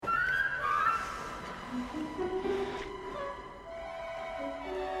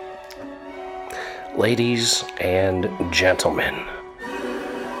Ladies and gentlemen,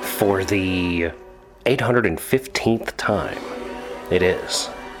 for the 815th time, it is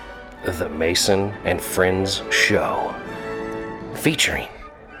the Mason and Friends Show, featuring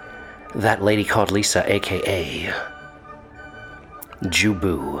that lady called Lisa, aka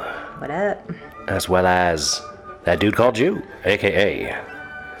Jubu. What up? As well as that dude called Jew, aka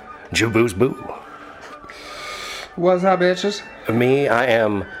Jubu's Boo. What's up, bitches? Me, I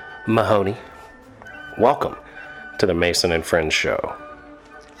am Mahoney. Welcome to the Mason and Friends Show.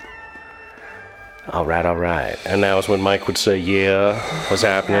 All right. And now is when Mike would say, yeah, what's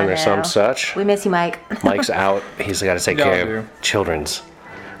happening, or some such. We miss you, Mike. Mike's out. He's got to take Y'all care do. of children's.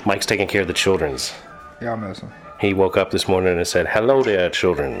 Mike's taking care of the children's. Y'all miss him. He woke up this morning and said, hello there,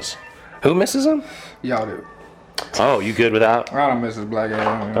 children's. Who misses him? Y'all do. Oh, you good without? I don't miss his black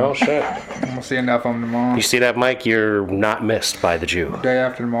ass. You know? Oh, shit. I'm gonna see enough of him tomorrow. You see that, Mike? You're not missed by the Jew. Day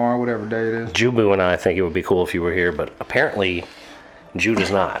after tomorrow, whatever day it is. Jubu and I think it would be cool if you were here, but apparently Jew does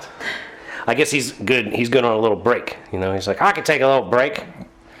not. I guess he's good. He's good on a little break. You know, he's like, I can take a little break.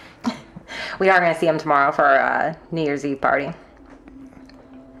 We are going to see him tomorrow for our New Year's Eve party.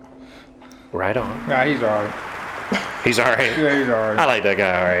 Right on. Nah, he's alright. He's all right. Yeah, he's alright. I like that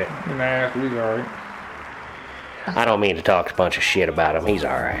guy all right. He's nasty, he's alright. I don't mean to talk a bunch of shit about him. He's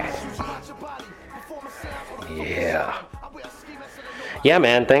all right. Yeah. Yeah,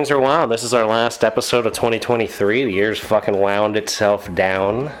 man, things are wild. This is our last episode of 2023. The year's fucking wound itself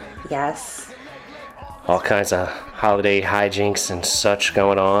down. Yes. All kinds of holiday hijinks and such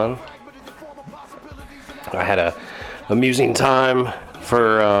going on. I had a amusing time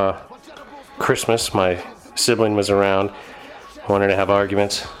for Christmas. My sibling was around. Wanted to have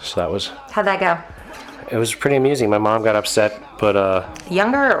arguments, so that was... How'd that go? It was pretty amusing. My mom got upset, but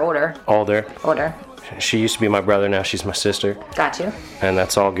Younger or older? older. Older. She used to be my brother, now she's my sister. Got you. And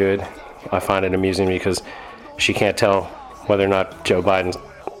that's all good. I find it amusing because she can't tell whether or not Joe Biden's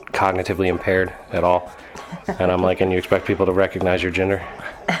cognitively impaired at all. And I'm like, and you expect people to recognize your gender?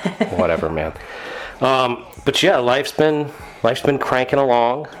 Whatever, man. But yeah, life's been cranking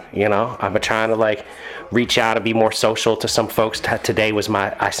along. You know, I've been trying to like reach out and be more social to some folks. Today was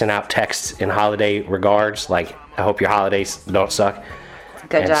I sent out texts in holiday regards, like, I hope your holidays don't suck.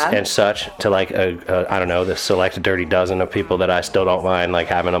 Good job. And such, to like I don't know, the select dirty dozen of people that I still don't mind like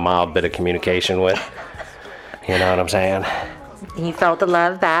having a mild bit of communication with. You know what I'm saying? You felt the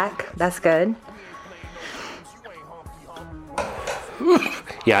love back. That's good.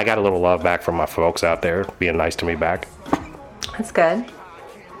 Yeah, I got a little love back from my folks out there being nice to me back. That's good.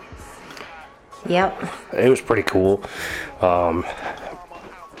 Yep. It was pretty cool.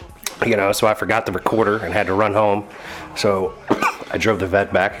 You know, so I forgot the recorder and had to run home. So I drove the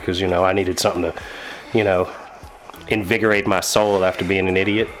vet back because, you know, I needed something to, you know, invigorate my soul after being an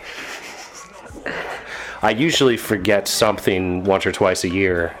idiot. I usually forget something once or twice a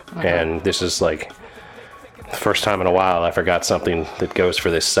year, and this is like the first time in a while I forgot something that goes for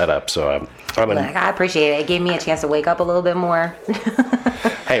this setup. So Look, I appreciate it. It gave me a chance to wake up a little bit more.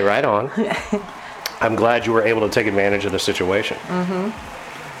 Hey, right on. I'm glad you were able to take advantage of the situation.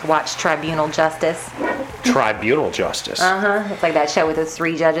 Watch Tribunal Justice. Tribunal Justice. It's like that show with those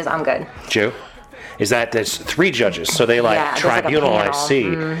 3 judges. I'm good. Joe? There's 3 judges, so they like Yeah, there's like a tribunal, I panel.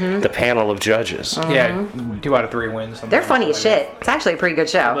 see. The panel of judges. Yeah, 2 out of 3 wins. something They're funny like as that. shit. It's actually a pretty good A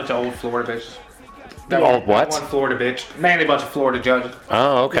show. bunch of old Florida bitches. Old what? One Florida bitch. Mainly a bunch of Florida judges.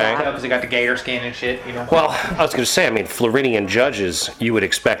 Oh, okay. Yeah. Because they got the gator skin and shit, you know. Well, I was going to say, I mean, Floridian judges, you would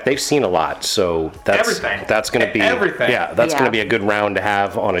expect, they've seen a lot, so Everything. that's going to be... Everything. Yeah, that's Yeah. going to be a good round to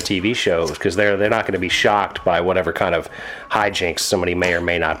have on a TV show, because they're not going to be shocked by whatever kind of hijinks somebody may or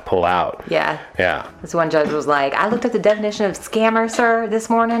may not pull out. Yeah. Yeah. This one judge was like, I looked at the definition of scammer, sir, this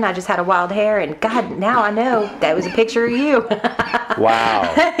morning. I just had a wild hair, and God, now I know that was a picture of you.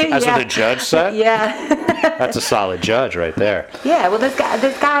 Wow. That's Yeah. what the judge said? Yeah. That's a solid judge right there. Yeah, well, this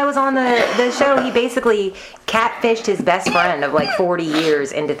guy was on the show. He basically catfished his best friend of like 40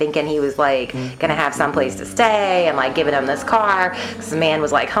 years into thinking he was like gonna have some place to stay and like giving him this car because the man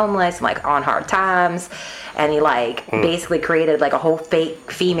was like homeless and like on hard times. And he like basically created like a whole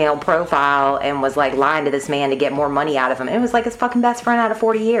fake female profile and was like lying to this man to get more money out of him. It was like his fucking best friend out of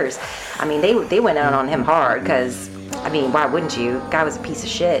 40 years. I mean, they went in on him hard because, I mean, why wouldn't you? Guy was a piece of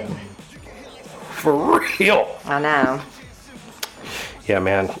shit. For real. I know. Yeah,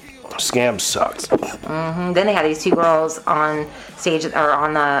 man. Scam sucks. And then they had these 2 girls on stage or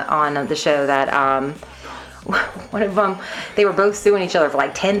on the show that one of them, they were both suing each other for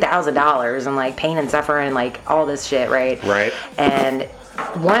like $10,000 and like pain and suffering and like all this shit, right? Right. And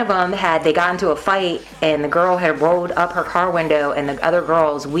one of them they got into a fight, and the girl had rolled up her car window, and the other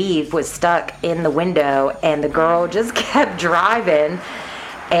girl's weave was stuck in the window, and the girl just kept driving.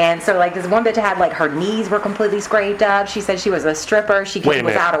 And so, like, this one bitch had, like, her knees were completely scraped up. She said she was a stripper. She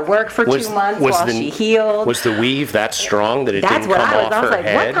was out of work for 2 months while she healed. Was the weave that strong that it didn't come off her head? I was like,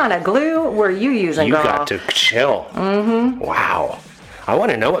 what kind of glue were you using, girl? You got to chill. Mm-hmm. Wow. I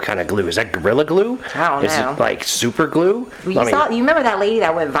want to know what kind of glue. Is that Gorilla Glue? I don't know. Is it like super glue? You remember that lady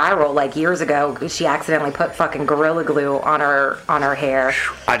that went viral like years ago? She accidentally put fucking Gorilla Glue on her hair.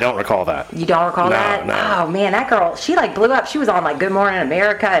 I don't recall that. You don't recall that? No. Oh man, that girl, she like blew up. She was on like Good Morning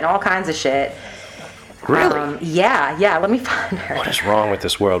America and all kinds of shit. Really? Yeah. Let me find her. What is wrong with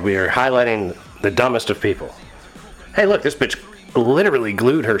this world? We are highlighting the dumbest of people. Hey, look, this bitch literally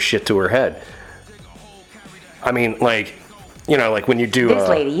glued her shit to her head. I mean, like, you know, like when you do... This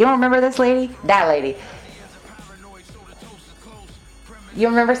lady. You don't remember this lady? That lady. You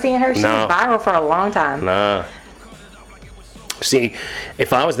remember seeing her? She was viral for a long time. Nah. See,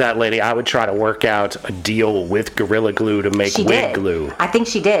 if I was that lady, I would try to work out a deal with Gorilla Glue to make wig glue. I think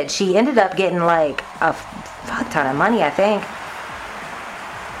she did. She ended up getting like a fuck ton of money, I think.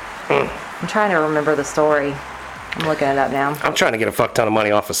 I'm trying to remember the story. I'm looking it up now. I'm trying to get a fuck ton of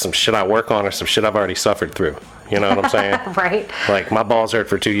money off of some shit I work on or some shit I've already suffered through. You know what I'm saying? Right. Like, my balls hurt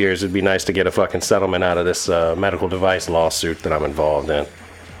for 2 years. It'd be nice to get a fucking settlement out of this medical device lawsuit that I'm involved in.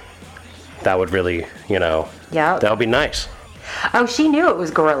 That would really, you know, that would be nice. Oh, she knew it was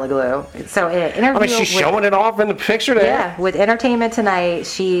Gorilla Glue. So in an interview, she's showing it off in the picture there. Yeah, with Entertainment Tonight,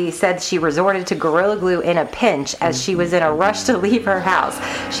 she said she resorted to Gorilla Glue in a pinch as she was in a rush to leave her house.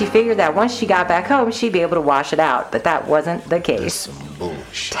 She figured that once she got back home, she'd be able to wash it out, but that wasn't the case.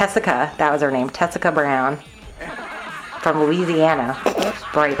 Tessica, that was her name, Tessica Brown, from Louisiana.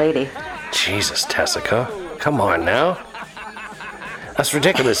 Bright lady. Jesus, Tessica. Come on now. That's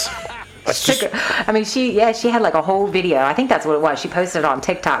ridiculous. I mean, she had like a whole video. I think that's what it was. She posted it on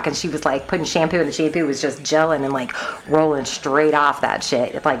TikTok, and she was like putting shampoo, and the shampoo was just gelling and like rolling straight off that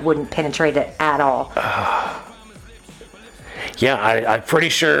shit. It like wouldn't penetrate it at all. Yeah, I'm pretty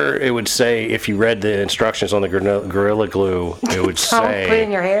sure it would say, if you read the instructions on the Gorilla Glue, it would say... Don't put it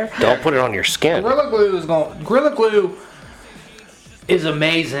in your hair? Don't put it on your skin. Gorilla Glue is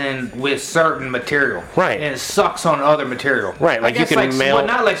amazing with certain material. Right. And it sucks on other material. Right, like you can mail... Well,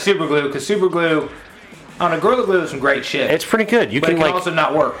 not like super glue, because super glue... On a Gorilla Glue is some great shit. It's pretty good. But it can also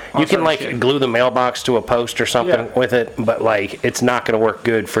not work. You can like glue the mailbox to a post or something with it, but like it's not going to work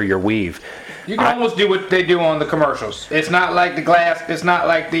good for your weave. You can almost do what they do on the commercials. It's not like the glass. It's not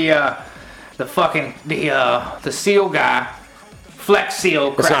like the seal guy, Flex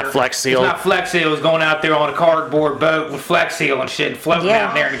Seal. It's not Flex Seal. It's not Flex Seal. It's going out there on a cardboard boat with Flex Seal and shit, floating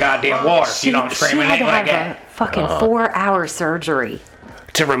out there in the goddamn water. You know what I'm screaming She had to like have a fucking 4-hour surgery.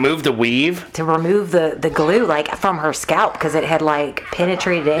 To remove the weave? To remove the glue, like, from her scalp, because it had, like,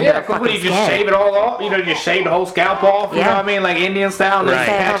 penetrated into her fucking skin. You just shave it all off? You know, just shave the whole scalp off? You know what I mean? Like Indian style? And then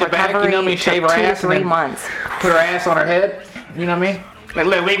patch it back, you know what I mean? Shave her ass 2 to 3 months. Put her ass on her head? You know what I mean? Like,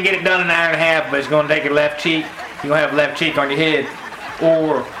 look, we can get it done in an hour and a half, but it's going to take your left cheek. You're going to have left cheek on your head.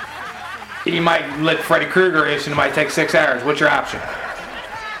 Or you might look Freddy Krueger-ish and it might take 6 hours. What's your option?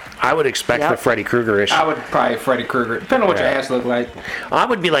 I would expect the Freddy Krueger-ish. I would probably Freddy Krueger, depending on what your ass look like. I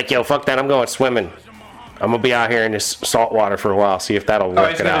would be like, yo, fuck that, I'm going swimming. I'm going to be out here in this salt water for a while, see if that'll work it out. Oh,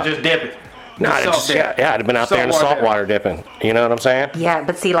 he's going to just dip it. No, I'd have been out there in the salt water dipping. You know what I'm saying? Yeah,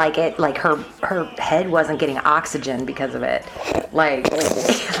 but see, like her head wasn't getting oxygen because of it. Like,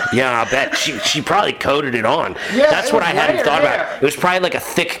 yeah, I bet she probably coated it on. Yeah, that's what I hadn't thought about. It was probably like a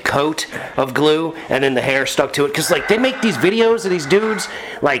thick coat of glue, and then the hair stuck to it. Because like they make these videos of these dudes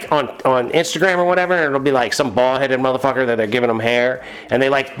like on Instagram or whatever, and it'll be like some bald-headed motherfucker that they're giving them hair, and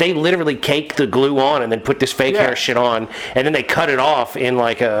they literally cake the glue on and then put this fake hair shit on, and then they cut it off in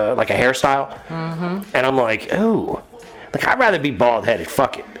like a hairstyle. Mm-hmm. And I'm like, ooh, like I'd rather be bald headed.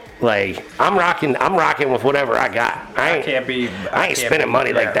 Fuck it. Like I'm rocking with whatever I got. I ain't spending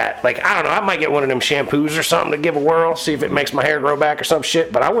money like that. Like I don't know. I might get one of them shampoos or something to give a whirl, see if it makes my hair grow back or some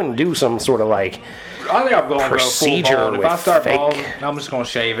shit. But I wouldn't do some sort of like I think I'm going procedure to go full bald. If I start balding, I'm just going to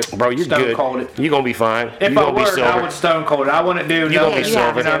shave it. Bro, you're stone good. Cold it. You're going to be fine. If I were, I would stone cold it. I wouldn't do nothing. You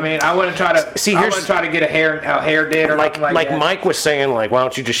know what I mean? I wouldn't try to. I wouldn't try to get a hair did or like that. Mike was saying, like, why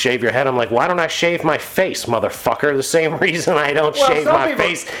don't you just shave your head? I'm like, why don't I shave my face, motherfucker? The same reason I don't shave my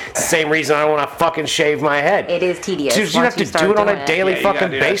face. The same reason I don't want to fucking shave my head. It is tedious. Dude, you have to do it on a daily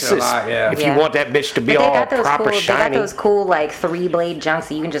fucking basis if you want that bitch to be all proper shiny. They got those cool like 3-blade junks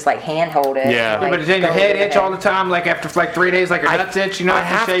that you can just like hand hold it. Yeah. But then your head itch all the time, like after like 3 days, like your nuts itch, you know? I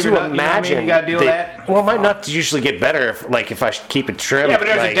have shave to your nut, imagine. You gotta deal with that. Well, my nuts usually get better if I keep it trimmed. Yeah, but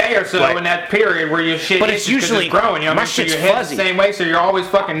there's like, a day or so like- in that period where your shit But itches it's usually 'cause it's growing. You know what I my mean? So shit's your head's fuzzy. the same way, so you're always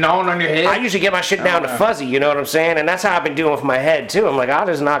fucking gnawing on your head. I usually get my shit down to fuzzy, you know what I'm saying? And that's how I've been doing with my head too. I'm like, I'll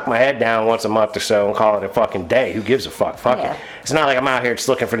just knock my head down once a month or so and call it a fucking day. Who gives a fuck? Fuck Yeah. it. It's not like I'm out here just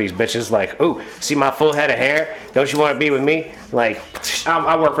looking for these bitches like, ooh, see my full head of hair? Don't you want to be with me? Like,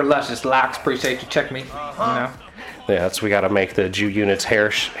 I work for Luscious Locks. Appreciate you. Check me. You know, yeah, we got to make the Jew Unit's hair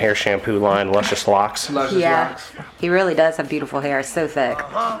shampoo line Luscious Locks. Luscious Yeah, Locks. he really does have beautiful hair. It's so thick.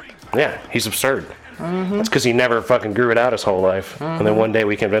 Yeah, he's absurd. That's because he never fucking grew it out his whole life. And then one day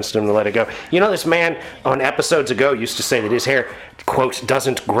we convinced him to let it go. You know, this man on episodes ago used to say that his hair, quote,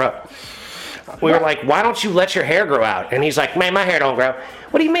 doesn't grow. We were like, why don't you let your hair grow out? And he's like, man, my hair don't grow.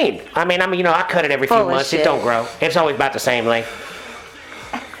 What do you mean? I mean, I cut it every few Full of months. shit. It don't grow. It's always about the same length.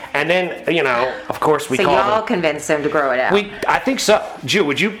 And then, of course, we So called y'all him. convinced him to grow it out. I think so. Jew,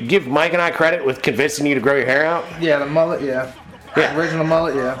 would you give Mike and I credit with convincing you to grow your hair out? Yeah, the mullet. Yeah. Yeah. Original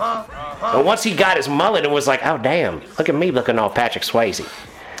mullet. Yeah. And once he got his mullet and was like, oh, damn, look at me looking all Patrick Swayze.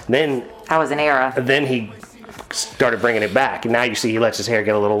 That was an era. Then he started bringing it back. And now you see he lets his hair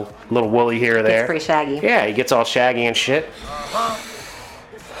get a little woolly here or there. It's pretty shaggy. Yeah, he gets all shaggy and shit.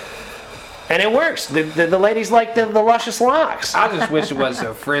 And it works. The ladies like the luscious locks. I just wish it wasn't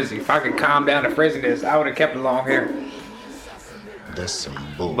so frizzy. If I could calm down the frizziness, I would have kept the long hair. That's some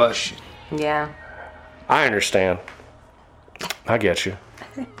But bullshit. Yeah. I understand. I get you.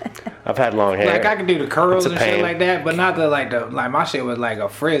 I've had long hair. like I can do the curls It's a and shit pain. like that, but not like my shit was like a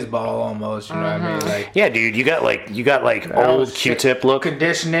frizz ball almost. You know what I mean? Like Yeah, dude, you got old shit, Q-tip look.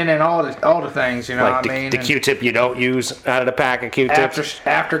 conditioning and all the things. You know Like what the, I mean? the And Q-tip you don't use out of the pack of Q-tips.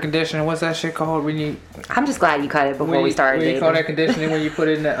 after conditioning, what's that shit called? When you I'm just glad you cut it before we started when you dating. call that conditioning when you put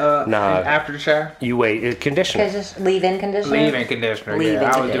it in the Nah. after the shower? You wait, conditioner. Just leave-in conditioner. Leave-in conditioner. Leave-in Yeah, I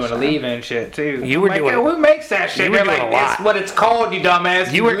was doing conditioner. the leave-in shit too. You were I'm like, doing- "Yo, who makes that shit?" you were They're doing like, a lot. "It's what it's called, you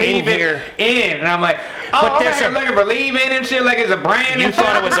dumbass." You were in leave it here- in, and I'm like, "Oh, But I'm there's out here a- looking for leave-in and shit like it's a brand." You and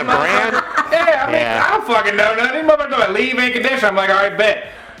thought shit. it was a brand? Yeah, I mean, Yeah. I don't fucking know nothing. These motherfuckers doing leave-in conditioner. I'm like, all right, bet.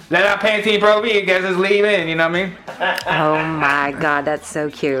 That out Pantene Pro V, guess it's leave-in. You know what I mean? Oh my god, that's so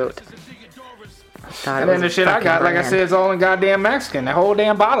cute. And then the shit I got, like I said, it's all in goddamn Mexican. The whole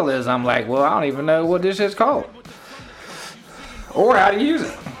damn bottle is. I'm like, well, I don't even know what this shit's called. Or how to use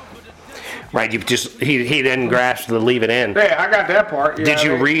it. Right, he didn't grasp the leave it in. Yeah, I got that part. Did know what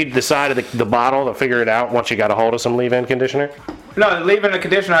you I mean? read the side of the bottle to figure it out once you got a hold of some leave-in conditioner? No, leaving the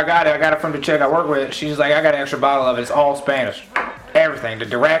conditioner, I got it from the chick I work with. She's like, I got an extra bottle of it. It's all Spanish. Everything. The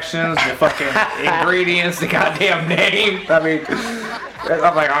directions, the fucking ingredients, the goddamn name. I mean,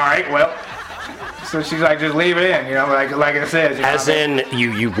 I'm like, all right, well. So she's like, just leave it in, you know, like it says. You know As what I mean? in,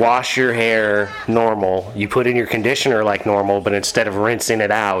 you wash your hair normal, you put in your conditioner like normal, but instead of rinsing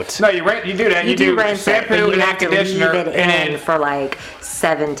it out, No, you do that. You do rinse it, shampoo but you and have to leave conditioner, it and in then for like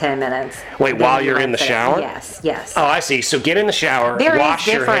 7-10 minutes. Wait, Then while you you're in the rinse it. shower? Yes. oh, I see. So get in the shower, There is wash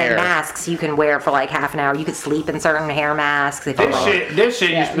your different hair. masks you can wear for like half an hour. You could sleep in certain hair masks if you want. This shit,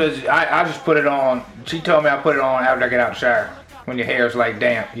 you supposed I just put it on. She told me I put it on after I get out the shower. When your hair's like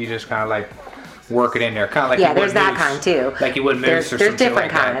damp, you just kind of like work it in there, kind of like Yeah, you there's would that mousse. kind too. Like you would mousse There's or something different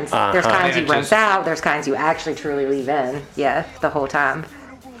like that. kinds. There's kinds And you it rinse just- out. There's kinds you actually truly leave in. Yeah, the whole time.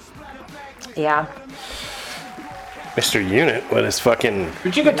 Yeah. Mr. Unit with his fucking.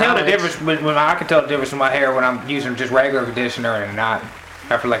 But you can tell the Knowledge. difference. When I can tell the difference in my hair when I'm using just regular conditioner and not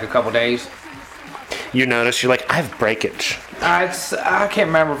after like a couple days. You notice, you're like, I have breakage. I can't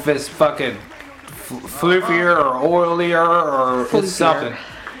remember if it's fucking floofier or oilier or Floofier. it's something.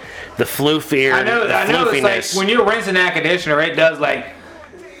 The floofier, I know the it's like floofiness. when you're rinsing that conditioner, it does like,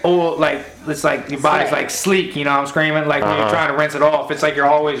 it's like your body's Slick. like sleek, you know what I'm screaming? Like when you're trying to rinse it off, it's like you're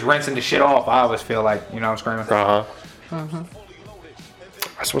always rinsing the shit off. I always feel like, you know what I'm screaming?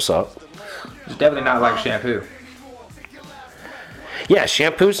 That's what's up. It's definitely not like shampoo. Yeah,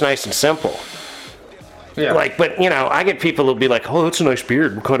 shampoo's nice and simple. Yeah. Like, but I get people who'll be like, "Oh, that's a nice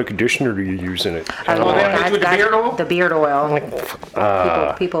beard. What kind of conditioner do you use in it?" And I'm well, like, then- That's- with the that's beard oil? The beard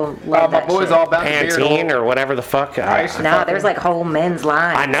oil. People love my that boy's shit. all about the beard Pantene oil. or whatever the fuck. I used to No, there's like whole men's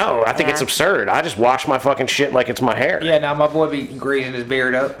line. I know. I think it's Yeah. absurd. I just wash my fucking shit like it's my hair. Yeah, now my boy be greasing his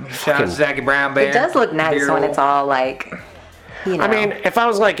beard up. Shout out to Zachy Brown Bear. It does look nice Beard when oil. it's all like, I mean, if I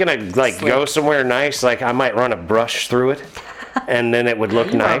was like gonna go somewhere nice, like I might run a brush through it, and then it would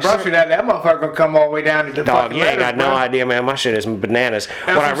look You nice. brush with that motherfucker gonna come all the way down to the Dog, fucking you ain't got letters, no bro. idea, man. My shit is bananas.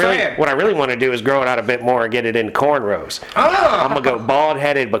 That's what I'm saying. What I really want to do is grow it out a bit more and get it in cornrows. I'm Oh, gonna go bald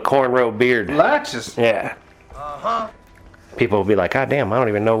headed but cornrow beard. latches. Yeah. people will be like, God damn, I don't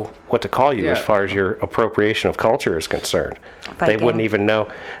even know what to call you Yeah. as far as your appropriation of culture is concerned. They Viking. wouldn't even know.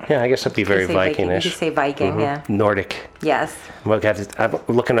 Yeah, I guess that'd be very You say Viking. You Viking-ish. could say Viking, yeah. Nordic. Yes. I'm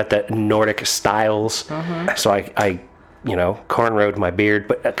looking at the Nordic styles. So I cornrowed my beard.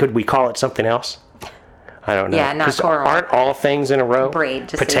 But could we call it something else? I don't know. Yeah, not 'Cause cornrow. aren't all things in a row? Braid,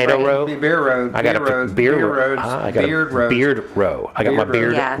 just say Potato braid. row. Beer road. I got beer a road. beard beer row. roads. I got beard a roads. beard row. I got my Beard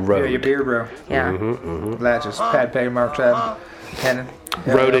beard row. Yeah. Yeah, rowed. your beard row. Yeah. Latches. Pad, pay, mark, tab. Cannon.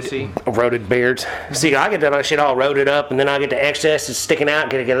 Roaded beards. See, I get that shit all roaded up, and then I get the excess that's sticking out,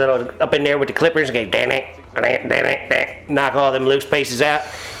 get a little up in there with the clippers, and go damn it, knock all them loose pieces out.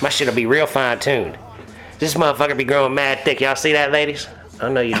 My shit'll be real fine tuned. This motherfucker be growing mad thick. Y'all see that, ladies? I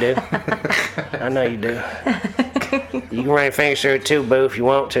know you do. I know you do. You can run your fingers through it too, boo, if you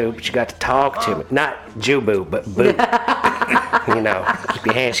want to, but you got to talk to me. Not Jew boo, but boo. You know, keep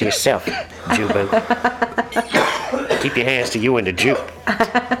your hands to yourself, Jew boo. Keep your hands to you and the Jew.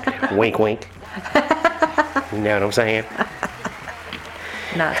 Wink, wink. You know what I'm saying?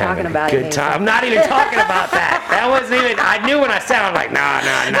 Not Having talking a about good it. time. I'm not even talking about that. That wasn't even. I knew when I said, I'm like, nah.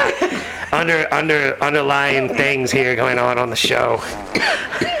 Underlying things here going on the show.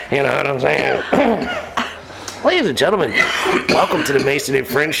 You know what I'm saying? Ladies and gentlemen, welcome to the Mason and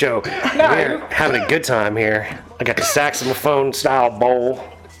Friend Show. We're having a good time here. I got the saxophone style bowl.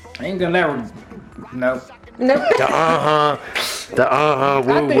 Ain't gonna never. Nope. Nope. The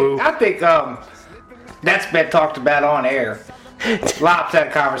woo woo. I think that's been talked about on air. Lops had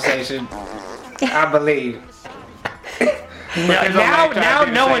a conversation, I believe. Now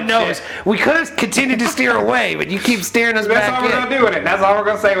no one knows. We could have continued to steer away, but you keep steering us That's back all we're in. gonna do with it. That's all we're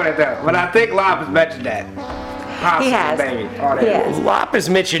gonna say with it though. But I think Lop has mentioned that. Possibly, He has. maybe. On He air. has. Lop has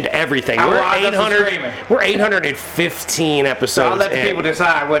mentioned everything. I We're watched us 800. screaming. We're 815 So episodes I'll let the in. people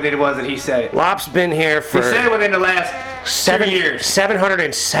decide what it was that he said. Lop's been here He for said it within the last 7 years.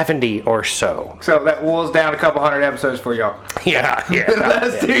 770 or so. So that was down a couple hundred episodes for y'all. Yeah. The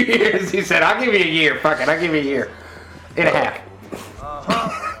last 2 years, he said, I'll give you a year. Fuck it, I'll give you a year and a half.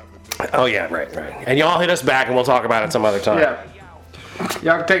 Oh yeah, right. And y'all hit us back, and we'll talk about it some other time. Yeah.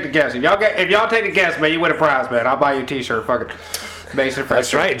 Y'all can take the guess. If y'all take the guess, man, you win a prize, man. I'll buy you a t-shirt. Fucking Mason Fresh.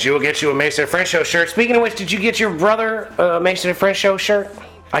 That's right. Jew will get you a Mason and Friend Show shirt. Speaking of which, did you get your brother a Mason and Friend Show shirt?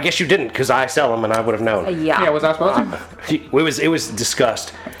 I guess you didn't, because I sell them, and I would have known. Yeah. Yeah, was I supposed to? It was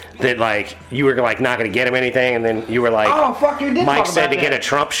discussed that like you were like not gonna get him anything, and then you were like, Oh, fuck, you did Mike talk said about to get a that.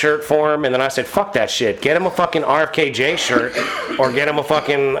 Trump shirt for him, and then I said, fuck that shit. Get him a fucking RFKJ shirt, or get him a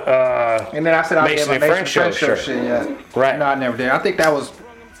fucking And then I said I'll give Mason him a and Mason Friend Show Fresh shirt shirt. shit, yeah. Right. No, I never did. I think that was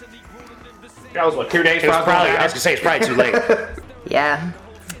what, 2 days It was before probably. I was gonna say it's probably too late. Yeah.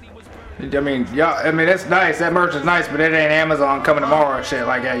 I mean, y'all. I mean, it's nice. That merch is nice, but it ain't Amazon coming tomorrow or shit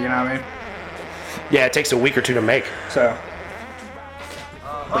like that. You know what I mean? Yeah, it takes a week or two to make. So.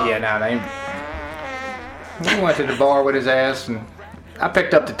 But yeah, nah, they. He went to the bar with his ass, and I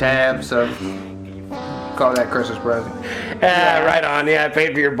picked up the tab. So. Call that Christmas present. Right on. Yeah, I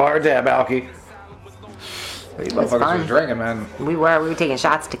paid for your bar tab, Alki. These was motherfuckers fun. was drinking, man. We were taking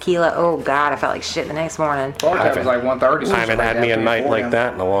shots of tequila. Oh God, I felt like shit the next morning. Bar tab was like 1:30. I haven't had me a night like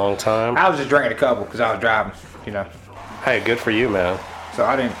that in a long time. I was just drinking a couple because I was driving, you know. Hey, good for you, man. So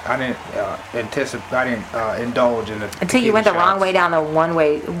I didn't indulge in the Until you went the tequila wrong shots. way down the one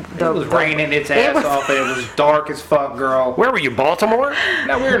way. It was raining its ass was- off. It was dark as fuck, girl. Where were you, Baltimore?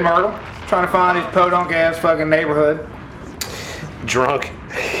 No, we were in Myrtle, trying to find this podunk ass fucking neighborhood. Drunk.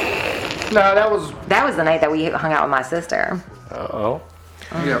 No, that was. That was the night that we hung out with my sister. Uh-oh.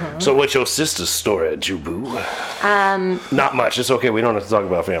 Yeah. So what's your sister's story, Jubu? Not much. It's okay. We don't have to talk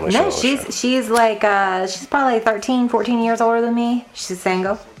about family No, shows. she's like she's probably like 13, 14 years older than me. She's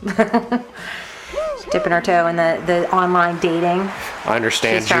single. She's dipping her toe in the online dating. I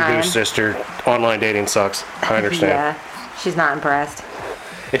understand She's trying. Jubu's sister. Online dating sucks. I understand. Yeah, she's not impressed.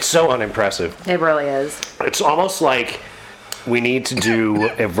 It's so unimpressive. It really is. It's almost like we need to do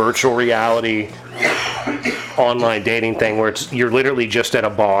a virtual reality online dating thing where you're literally just at a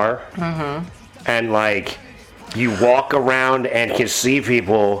bar and like you walk around and can see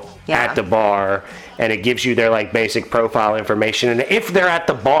people Yeah. at the bar, and it gives you their like basic profile information, and if they're at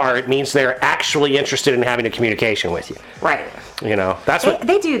the bar it means they're actually interested in having a communication with you. Right. You know, that's what.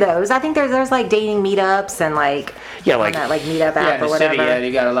 They do those. I think there's like dating meetups and like Yeah, on like- that like meetup Yeah, app in or the whatever. city, yeah,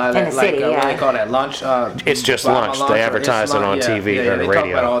 you got a lot of In that. the Like, city, what yeah. do they call that? Lunch? It's just Bahama lunch. lunch They or advertise it's it on lunch, TV yeah, or yeah, the they radio. talk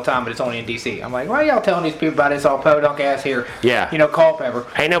about it all the time, but it's only in DC. I'm like, why are y'all telling these people about this all podunk ass here? Yeah. You know, Culpeper.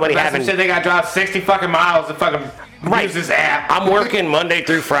 Ain't nobody The rest of having- them shit, they got to drive 60 fucking miles to fucking use this app. I'm working Monday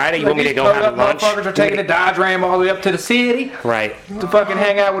through Friday. You want me to These go have podunk lunch? motherfuckers are taking the Dodge Ram all the way up to the city Right. to fucking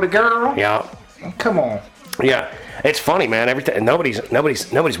hang out with a girl. Yeah. Come on. Yeah. it's funny, man. Everything, nobody's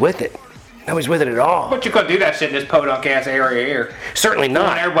with it. Nobody's with it at all. But you couldn't do that shit in this podunk ass area here. Certainly One,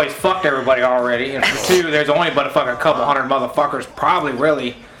 not. everybody's fucked everybody already. And for two, there's only but a fucking couple hundred motherfuckers, probably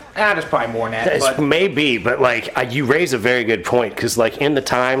really. There's probably more than that. It But may be, but like you raise a very good point because like in the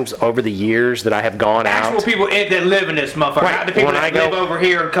times over the years that I have gone actual out, people that live in this motherfucker, Right. not the people When that I go- live over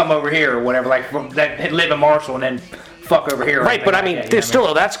here and come over here or whatever, like that live in Marshall and then fuck over here. or right? But I anything mean, like that, there's you know what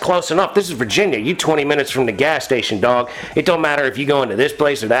still that's close enough. This is Virginia. You 20 minutes from the gas station, dog. It don't matter if you go into this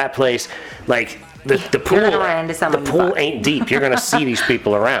place or that place. Like the pool, gonna run into the someone you pool fuck. ain't deep. You're gonna see these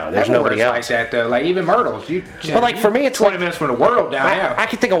people around. There's Everywhere's nobody like else. that though. Like even Myrtle's. But like for me, it's 20 like minutes from the world down there. I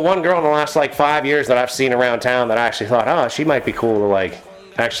can think of one girl in the last like 5 years that I've seen around town that I actually thought, oh, she might be cool to like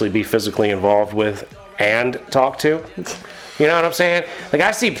actually be physically involved with and talk to. You know what I'm saying? Like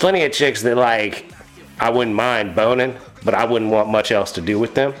I see plenty of chicks that like I wouldn't mind boning, but I wouldn't want much else to do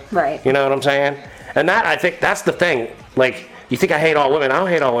with them. Right. You know what I'm saying? And that I think that's the thing. Like you think I hate all women? I don't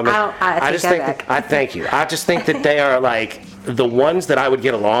hate all women. I just take think that that, I thank you. I just think that they are like the ones that I would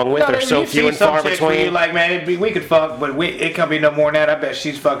get along with No, are so you few see and some far chicks where between. you like, man, we could fuck, but it can't be no more than that. I bet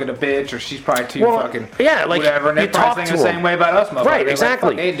she's fucking a bitch, or she's probably too Well, fucking yeah, like, whatever. And you they're probably talk thinking to the them. same way about us, motherfuckers. Right, They're exactly.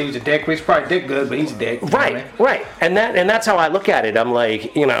 Like, fuck, hey, dude's a dick. He's probably dick good, but he's a dick. You know what I mean? Right. And that's how I look at it. I'm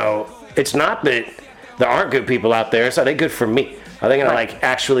like, you know, it's not that there aren't good people out there. So are they good for me? Are they gonna like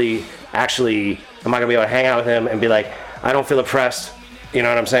actually? Am I gonna be able to hang out with him and be like, I don't feel oppressed? You know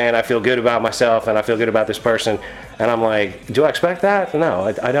what I'm saying? I feel good about myself and I feel good about this person. And I'm like, do I expect that?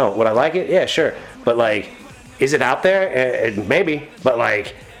 No, I don't. Would I like it? Yeah, sure. But like, is it out there? Maybe. But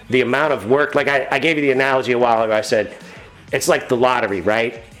like, the amount of work. Like I gave you the analogy a while ago. I said, it's like the lottery,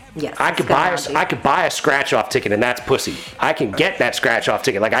 right? Yes, I it's could good buy analogy. I could buy a scratch off ticket and that's pussy. I can get that scratch off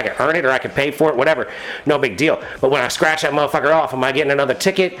ticket. Like I can earn it or I can pay for it, whatever. No big deal. But when I scratch that motherfucker off, am I getting another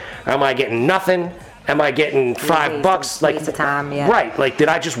ticket? Am I getting nothing? Am I getting $5? Like waste of time, yeah. Right. Like did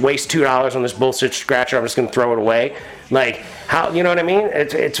I just waste $2 on this bullshit scratcher? I'm just gonna throw it away. Like how you know what I mean?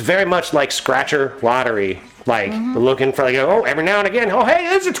 It's very much like scratcher lottery. Like looking for like every now and again, hey,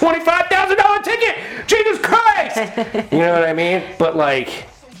 this is a $25,000 ticket. Jesus Christ. You know what I mean? But like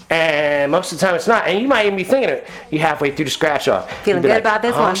and most of the time it's not. And you might even be thinking it. You halfway through the scratch off. Feeling You'd be good about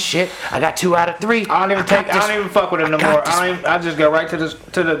this oh, one. shit, I got 2 out of 3. I don't even fuck with him no got more. this. I just go right to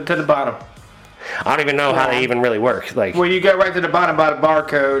the bottom. I don't even know how they even really work. Like Well, you go right to the bottom by the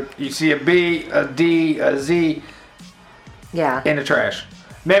barcode. You see a B, a D, a Z Yeah. in the trash.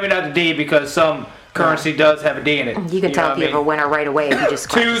 Maybe not the D because some currency does have a D in it. You can tell know if what you I have a mean? winner right away if you just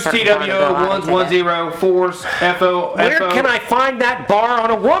scratch a Twos, certain part of the TWO, lottery ones, ticket. 10, fours, FO, where FO. can I find that bar on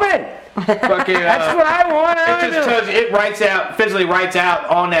a woman? Fucking, That's what I want It to just do. tells you, it writes out, physically writes out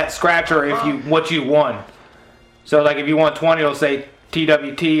on that scratcher what you won. So like if you won 20, it'll say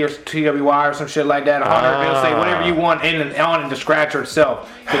TWT or TWY or some shit like that. 100, it'll say whatever you want on the scratcher itself.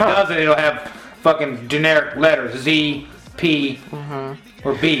 If it doesn't, it'll have fucking generic letters, Z, P,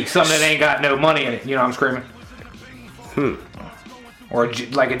 or B. Something that ain't got no money in it. You know what I'm screaming? Or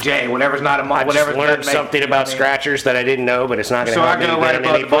like a J, whatever's not a I money. just Whatever's learned not make- something you know about what I mean? scratchers that I didn't know, but it's not going to So help I me go get right in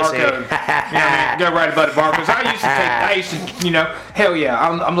above any the pussy. barcode. You know what I mean? Go right above the barcode. So I used to, you know, hell yeah,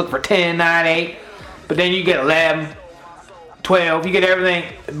 I'm looking for 10, 9, 8. But then you get 11, 12, you get everything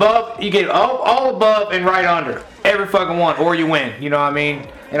above, you get all above and right under. Every fucking one, or you win. You know what I mean?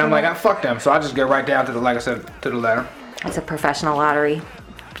 And I'm like, fuck them. So I just go right down to the, like I said, to the letter. It's a professional lottery.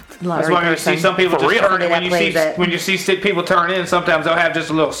 That's why you see some people For just real. turn in. When you see people turn in, sometimes they'll have just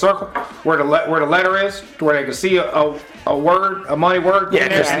a little circle where the letter is, where they can see a word, a money word, Yeah, in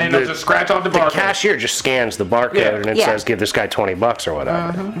there, 'cause and then the- they'll just scratch off the The barcode. cashier just scans the barcode Yeah. and it Yeah. says, give this guy $20 or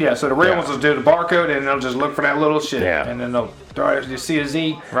whatever. Yeah, so the real Yeah. ones will do the barcode and they'll just look for that little shit. Yeah. And then they'll throw it, you see a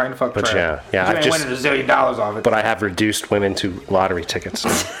Z right in the fucking But trash. yeah, You I've ain't just- winning $1 zillion off it. But I have reduced women to lottery tickets.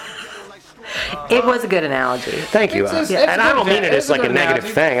 It was a good analogy. Thank you. It's a And I don't good mean it exa- as like a it's a good negative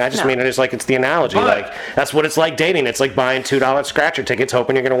analogy. thing. I just No. mean it as like it's the analogy. But- Like that's what it's like dating. It's like buying $2 scratcher tickets,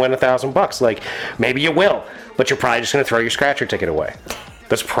 hoping you're going to win $1,000. Like maybe you will, but you're probably just going to throw your scratcher ticket away.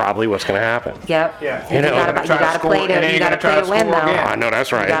 That's probably what's going to happen. Yep. Yeah. You know, you gotta try to play score, and then to you're you gotta gonna try play to to win score though. again. I know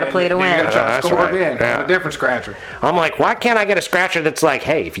that's right. You gotta play to Then win. you gotta try to That's score right. again Yeah. on a different scratcher. I'm like, why can't I get a scratcher that's like,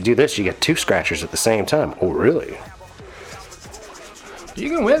 hey, if you do this, you get 2 scratchers at the same time? Oh, really? You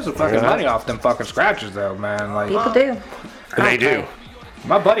can win some fucking Yeah. money off them fucking scratchers though, man. Like People do. They do.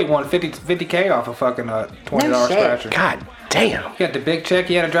 my buddy won 50K off a fucking $20 No shit. scratcher. God damn. He got the big check.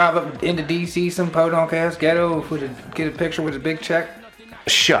 He had to drive up into DC, some podunk ass ghetto, get a picture with his big check.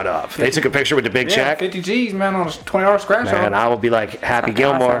 Shut up. They took a picture with the big Yeah, check. 50 G's, man, on a 20-hour scratch off. Man, I would be like Happy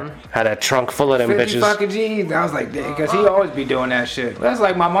Gilmore. awesome. Had a trunk full of them 50 bitches. fucking G's. I was like, because he always be doing that shit. That's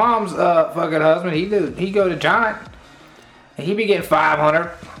like my mom's fucking husband. He go to Giant, and he be getting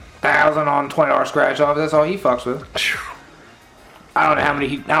 500,000 on 20-hour scratch off. That's all he fucks with. I don't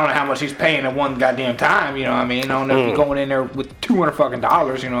know how much he's paying at one goddamn time. You know what I mean? I don't know if he's going in there with $200 fucking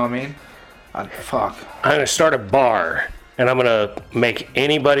dollars. You know what I mean? Fuck. I'm gonna start a bar, and I'm gonna make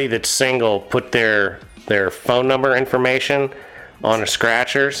anybody that's single put their phone number information on the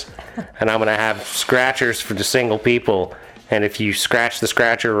scratchers, and I'm gonna have scratchers for the single people. And if you scratch the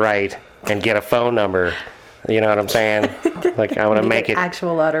scratcher right and get a phone number, you know what I'm saying? Like I'm gonna make it.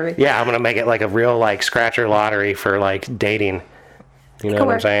 Actual lottery. Yeah, I'm gonna make it like a real like scratcher lottery for like dating. You know Could what I'm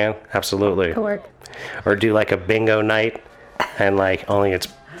work. saying? Absolutely. Could work. Or do like a bingo night, and like only it's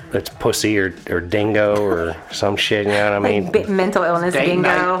pussy or dingo or some shit. You know what I mean? Mental illness Date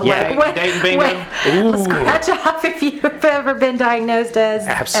bingo. night. Yeah, Like, dating bingo. Scratch off if you've ever been diagnosed as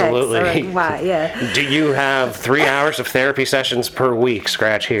Absolutely. X or Y. Yeah. Do you have 3 hours of therapy sessions per week?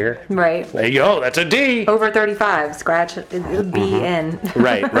 Scratch here. Right. Hey, yo, that's a D. Over 35. Scratch BN.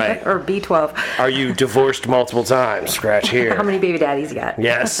 Right, right. Or B12. Are you divorced multiple times? Scratch here. How many baby daddies you got?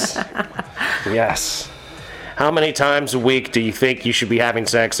 Yes. Yes. How many times a week do you think you should be having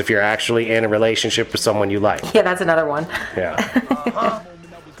sex if you're actually in a relationship with someone you like? Yeah, that's another one. Yeah.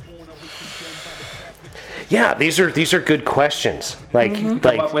 Yeah, these are good questions. Like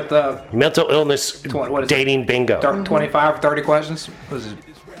Come up with mental illness what is it? dating bingo. 25 or 30 questions. What is it?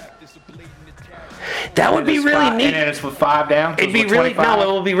 That would be It's really five- neat. And then it's with 5 down. It'd be really no.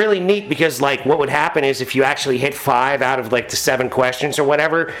 It would be really neat because like what would happen is if you actually hit 5 out of like the 7 questions or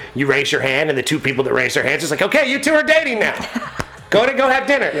whatever, you raise your hand and the 2 people that raise their hands is like, okay, you 2 are dating now. Go have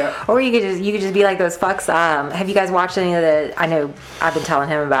dinner. Yeah. Or you could just be like those fucks. Have you guys watched any of the? I know I've been telling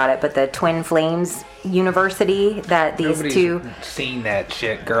him about it, but the Twin Flames University that these Nobody's two. seen that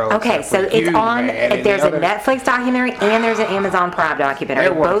shit, girl. Okay, except so for it's you, on. man, and There's the a other- Netflix documentary and there's an Amazon Prime documentary.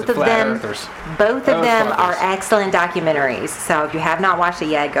 They're worth Both the of flat them, earthers. both of Those them are fuckers. excellent documentaries. So if you have not watched it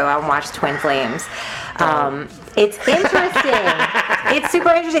yet, go out and watch Twin Flames. It's interesting. It's super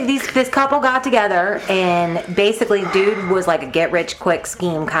interesting. This couple got together and basically, dude was like a get-rich-quick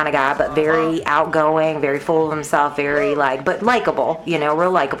scheme kind of guy, but very outgoing, very full of himself, very but likable. You know, real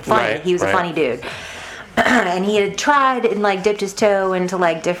likable, funny. Right, He was a right. funny dude. And he had tried and dipped his toe into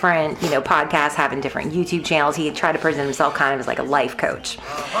different podcasts, having different YouTube channels. He had tried to present himself kind of as like a life coach.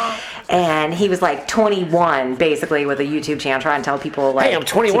 And he was 21 basically with a YouTube channel trying to tell people Hey, I'm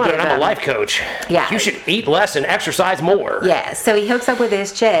 21 to and give I'm a them- life coach. Yeah. You should eat less and exercise more. Yeah, so he hooks up with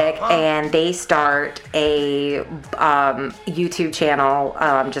this chick and they start a YouTube channel.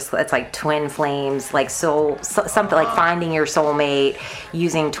 It's like Twin Flames, something like finding your soulmate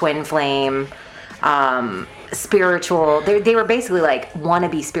using Twin Flame. Spiritual. They were basically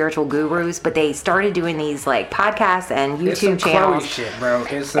wannabe spiritual gurus, but they started doing these podcasts and It's some YouTube channels. Chloe shit, bro.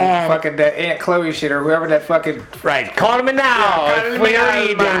 It's some And- fucking that Aunt Chloe shit or whoever that fucking. Right. Call him now. Yeah, call him If we now,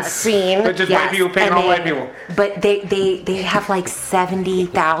 already been yes. seen. But just Yes, white people picking and on they- white people. But they have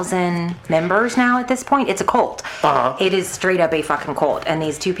 70,000 members now at this point. It's a cult. Uh-huh. It is straight up a fucking cult. And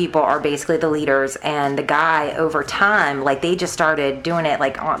these 2 people are basically the leaders. And the guy over time, they just started doing it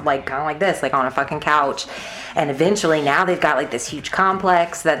kind of like this, on a fucking couch. And eventually now they've got this huge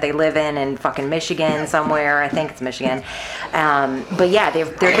complex that they live in fucking Michigan somewhere. I think it's Michigan. But yeah,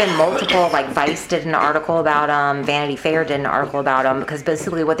 there've been multiple, Vice did an article about them, Vanity Fair did an article about them, because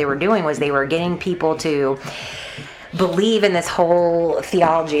basically what they were doing was they were getting people to believe in this whole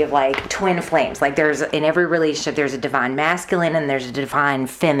theology of twin flames. There's in every relationship there's a divine masculine and there's a divine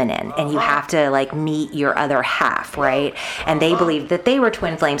feminine, and you have to meet your other half, right? And they believed that they were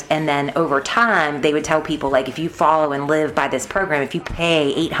twin flames, and then over time they would tell people if you follow and live by this program, if you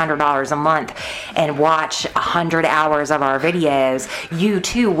pay $800 a month and watch 100 hours of our videos, you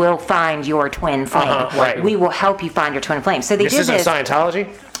too will find your twin flame. Right. We will help you find your twin flame. So they This did isn't this. Scientology.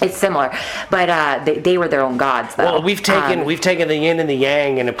 It's similar, but they were their own gods, though. Well, we've taken the yin and the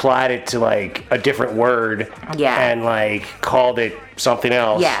yang and applied it to a different word. Yeah. And called it something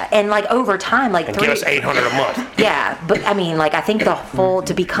else. Yeah, and over time, And give us $800 a month. Yeah, but I mean, I think the whole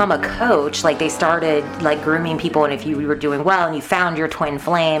to become a coach, they started grooming people, and if you were doing well and you found your twin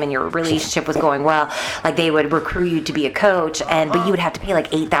flame and your relationship was going well, they would recruit you to be a coach, but you would have to pay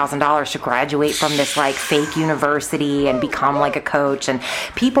 $8,000 to graduate from this fake university and become a coach, and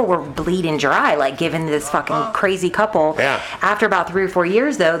people were bleeding dry, given this fucking crazy couple. Yeah. After about 3 or 4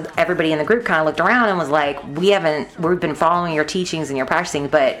 years, though, everybody in the group kind of looked around and was like, we've been following your teachings and your practicing,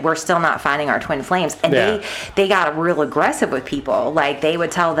 but we're still not finding our twin flames. And they got real aggressive with people. Like, they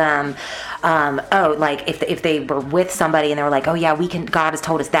would tell them, like if they were with somebody and they were like, oh yeah, God has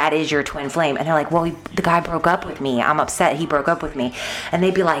told us that is your twin flame. And they're like, well, the guy broke up with me. I'm upset he broke up with me. And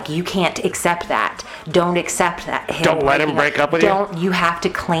they'd be like, you can't accept that. Don't accept that. Don't let him break up with you? You have to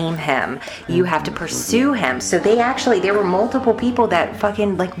claim him. You have to pursue him. So there were multiple people that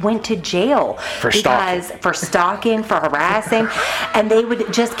fucking like went to jail for stalking, for harassing, and they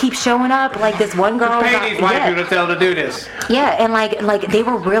would just keep showing up. Like this one girl Pay these white people to tell them to do this. Yeah, and like they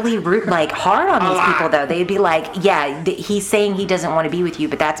were really rude, like hard on these people though. They'd be like, yeah, he's saying he doesn't want to be with you,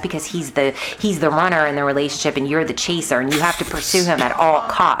 but that's because he's the runner in the relationship and you're the chaser, and you have to pursue him at all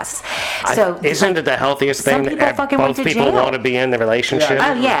costs. So isn't it the healthiest thing that both people want to be in the relationship?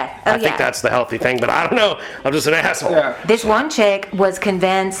 Yeah. Oh yeah. I think that's the healthy thing, but I don't know. I'm just an asshole. Yeah. This one chick was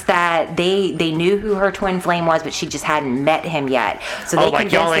convinced that they knew who her twin flame was, but she just hadn't met him yet. So they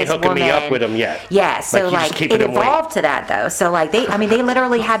convinced y'all ain't this hooking woman, me up with him yet. Yeah. So it evolved to that though. So like they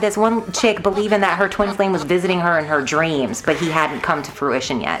literally had this one chick believing that her twin flame was visiting her in her dreams, but he hadn't come to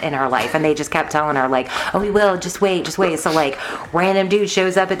fruition yet in her life, and they just kept telling her like, oh, he will. Just wait. So like, random dude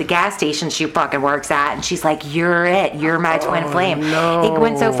shows up at the gas station she fucking works at, and she's like, you're it. You're my twin flame. No. It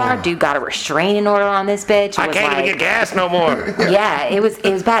went so far, dude got a restraining order on this bitch. I can't even get gas no more. Yeah, it was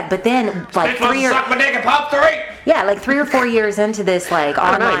bad. But then like suck my dick and pop 3. Yeah, like 3 or 4 years into this, like, I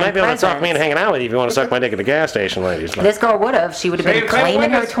don't know, online you might be able to talk me presence, into hanging out with you if you want to suck my dick at the gas station, ladies. this girl would have. She would have been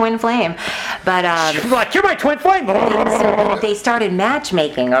claiming her twin flame. But, like, you're my twin flame. so they started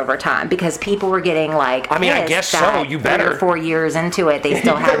matchmaking over time because people were getting, like, I mean, I guess so. You better. 3 or 4 years into it, they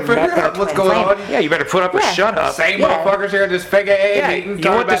still hadn't met their twin flame. Yeah, you better put up or shut up. Same motherfuckers here at this fake AA meeting. You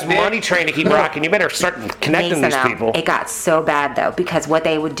want this money train to keep rocking, you better start connecting these people. It got so bad, though, because what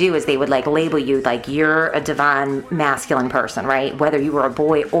they would do is they would, like, label you, like, you're a divine masculine person, right? Whether you were a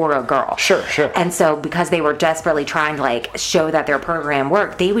boy or a girl. Sure. And so because they were desperately trying to like show that their program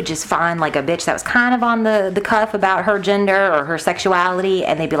worked, they would just find like a bitch that was kind of on the cuff about her gender or her sexuality,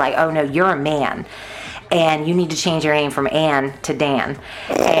 and they'd be like, oh no, you're a man. And you need to change your name from Ann to Dan,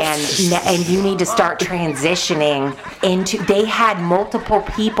 and you need to start transitioning into. They had multiple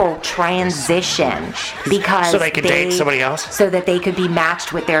people transition because so they could date somebody else, so that they could be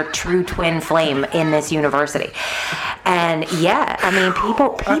matched with their true twin flame in this university. And yeah, I mean,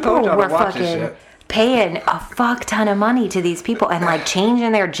 people were fucking paying a fuck ton of money to these people and like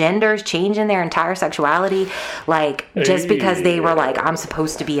changing their genders, changing their entire sexuality, like just because they were like, I'm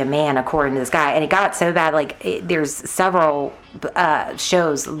supposed to be a man according to this guy. And it got so bad, like there's several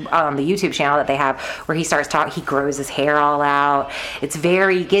shows on the YouTube channel that they have where he starts talking, he grows his hair all out. It's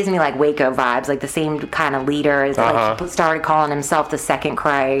gives me like Waco vibes, like the same kind of leader. Like he started calling himself the second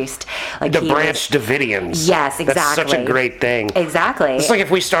Christ, like the Branch Davidians. Yes, exactly. That's such a great thing. Exactly. It's like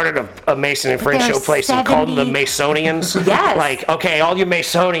if we started a Mason and French show place and called them the Masonians. Yes. Like, okay, all you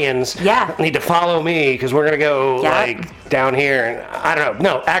Masonians need to follow me because we're gonna go like down here, and I don't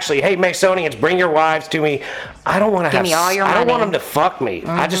know. No, actually, hey Masonians, bring your wives to me. I don't want to have. Give me all your money. I don't want them to fuck me.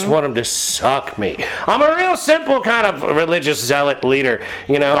 I just want them to suck me. I'm a real simple kind of religious zealot leader.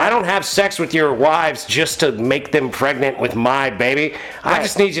 You know, I don't have sex with your wives just to make them pregnant with my baby. I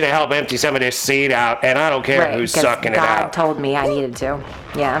just need you to help empty some of this seed out, and I don't care who's sucking it out. God told me I needed to.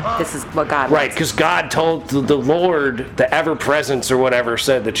 Yeah, this is what God. Right, because God told the Lord, the ever-presence or whatever,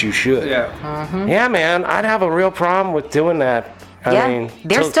 said that you should. Yeah. Yeah, man, I'd have a real problem with doing that. I mean,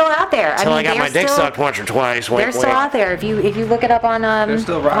 they're still out there. Until I got my dick sucked once or twice. They're still out there. If you look it up on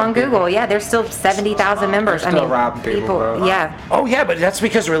Google, there's still 70,000 members. They're still robbing people. Bro. Yeah. Oh yeah, but that's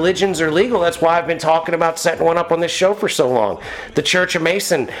because religions are legal. That's why I've been talking about setting one up on this show for so long. The Church of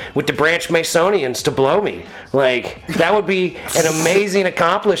Mason with the Branch Masonians to blow me. Like that would be an amazing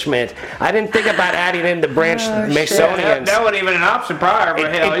accomplishment. I didn't think about adding in the Branch Masonians. That wasn't even an option prior,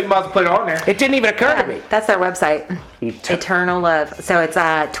 but hell, you must put it on there. It didn't even occur to me. That's their website. Eternal Love. So it's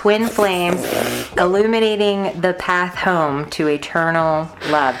twin flames illuminating the path home to eternal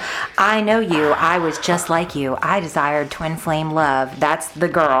love. I know you. I was just like you. I desired twin flame love. That's the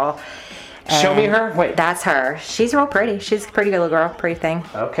girl. Show me her. Wait. That's her. She's real pretty. She's a pretty good little girl. Pretty thing.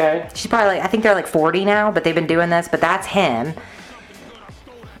 Okay. She's probably I think they're like 40 now, but they've been doing this. But that's him.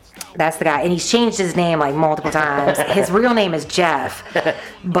 That's the guy, and he's changed his name like multiple times. His real name is Jeff,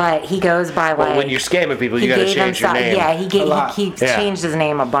 but he goes by like. Well, when you're scamming people, you gotta change your name. Yeah, he changed his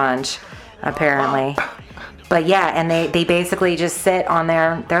name a bunch, apparently. But yeah, and they basically just sit on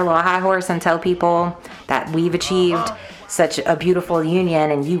their little high horse and tell people that we've achieved such a beautiful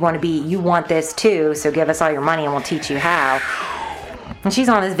union, and you want this too, so give us all your money and we'll teach you how. And she's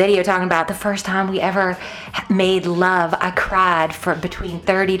on this video talking about the first time we ever made love. I cried for between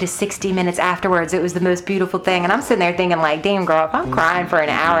 30 to 60 minutes afterwards. It was the most beautiful thing. And I'm sitting there thinking, like, damn, girl, if I'm crying for an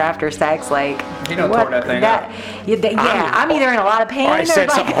hour after sex, like, You don't tore that thing up. I'm either in a lot of pain Or I said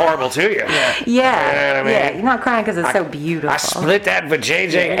like, something horrible to you. Yeah, You know what I mean? yeah. You're not crying because it's so beautiful. I split that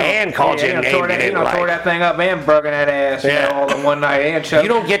vajayjay and called you a name you didn't tore like. that thing up and broken that ass, Yeah. all in one night. And chucked You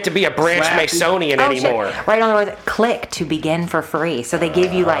don't get to be a branch Slapped you. Masonian anymore. Shit. Right on the word, click to begin for free. So they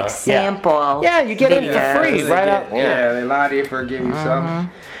give you like sample. Yeah, you get it videos. for free, right out. Yeah, they lie to you for giving you something.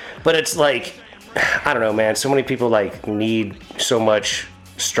 But it's like, I don't know, man. So many people like need so much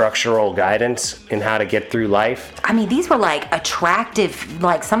structural guidance in how to get through life. I mean, these were like attractive,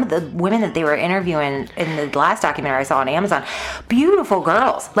 like some of the women that they were interviewing in the last documentary I saw on Amazon, beautiful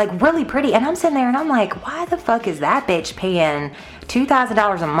girls, like really pretty. And I'm sitting there and I'm like, why the fuck is that bitch paying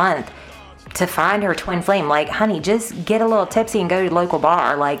 $2,000 a month to find her twin flame? Like, honey, just get a little tipsy and go to the local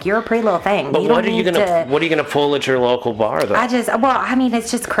bar. Like, you're a pretty little thing. But You what don't are you need gonna to- what are you gonna pull at your local bar though? I mean,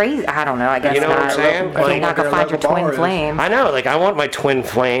 it's just crazy. I don't know. I guess You know what I'm not. saying? You're Like, not gonna what find your their local twin bar is. flame. I know, like I want my twin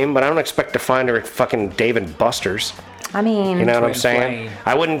flame, but I don't expect to find her at fucking Dave and Buster's. I mean, You know what I'm Twin saying? flame.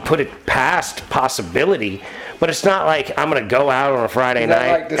 I wouldn't put it past possibility, but it's not like I'm gonna go out on a Friday Is that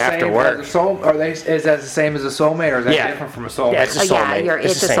night like the after same work. as a soul? Is that the same as a soulmate, or is that Yeah. different from a soulmate? Yeah, it's a Oh, yeah, soulmate.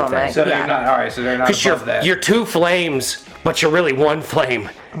 it's the a same soulmate. thing. so they're yeah. not all right. So they're not Because above that. you're two flames, but you're really one flame.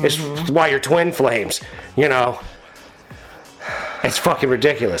 It's why you're twin flames. You know, it's fucking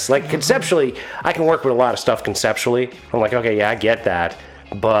ridiculous. Like conceptually, I can work with a lot of stuff conceptually. I'm like, okay, yeah, I get that,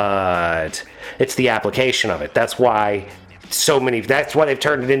 but it's the application of it. That's why that's why they've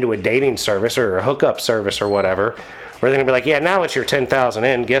turned it into a dating service or a hookup service or whatever. Where they're gonna be like, yeah, now it's your 10,000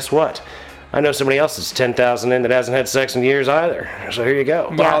 in. Guess what? I know somebody else that's 10,000 in that hasn't had sex in years either. So here you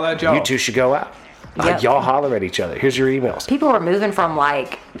go. Yeah. I'll let y'all. You two should go out. Yep. Y'all holler at each other. Here's your emails. People were moving from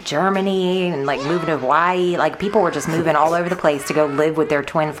like Germany and like moving to Hawaii. Like people were just moving all over the place to go live with their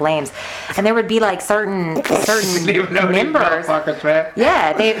twin flames. And there would be like certain Even though these members. motherfuckers, man.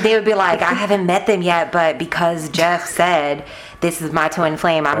 Yeah, they would be like, I haven't met them yet, but because Jeff said this is my twin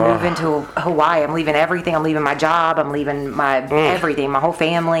flame, I'm moving to Hawaii. I'm leaving everything. I'm leaving my job. I'm leaving my everything, my whole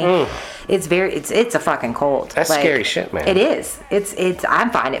family. It's a fucking cult. That's scary shit, man. It is. It's. I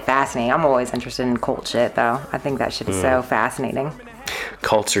find it fascinating. I'm always interested in cult shit, though. I think that shit is so fascinating.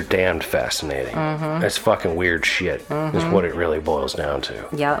 Cults are damned fascinating. That's fucking weird shit. Is what it really boils down to.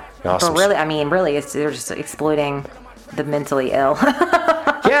 Yep. Awesome. But really, I mean, really, they're just exploiting the mentally ill.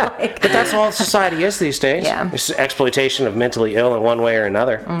 Yeah, but that's all society is these days. Yeah. It's exploitation of mentally ill in one way or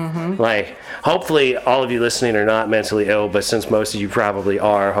another. Like, hopefully, all of you listening are not mentally ill, but since most of you probably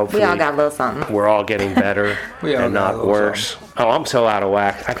are, hopefully We all got a little something. we're all getting better We all and got a not little worse. Oh, I'm so out of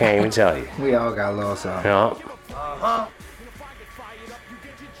whack. I can't even tell you. We all got a little something. You know?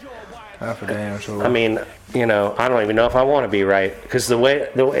 That's for damn sure. I mean, you know, I don't even know if I want to be right because the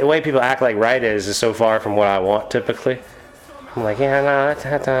way people act like right is so far from what I want typically. I'm like, yeah,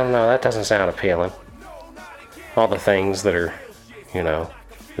 no, that doesn't sound appealing. All the things that are, you know,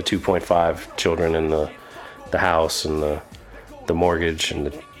 the 2.5 children in the house and the mortgage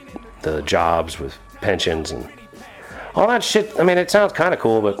and the jobs with pensions and all that shit. I mean, it sounds kind of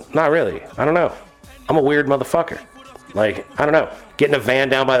cool, but not really. I don't know. I'm a weird motherfucker. Like, I don't know. Getting a van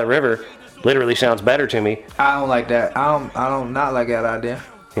down by the river literally sounds better to me, I don't like that. I don't not like that idea.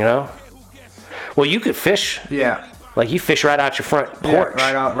 you know? Well, you could fish. Yeah. Like, you fish right out your front porch.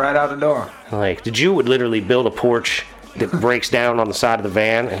 Yeah, right out the door. Like, the Jew would literally build a porch that breaks down on the side of the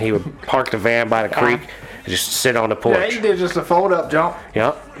van, and he would park the van by the creek and just sit on the Yeah, porch. you did just a fold up jump.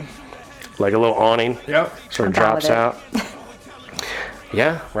 Yep. Like a little awning. Yep. Sort of I'm down drops with out.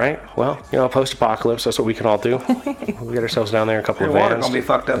 Yeah, right. Well, you know, post-apocalypse, that's what we can all do. We get ourselves down there, a couple Your of water vans. gonna be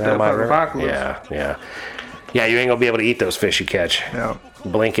fucked up down there by for the the river. apocalypse. Yeah. Yeah, you ain't gonna be able to eat those fish you catch. Yeah.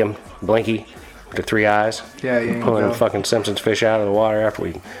 Blinky with the 3 eyes. Yeah, you ain't Pulling gonna- fucking Simpsons fish out of the water after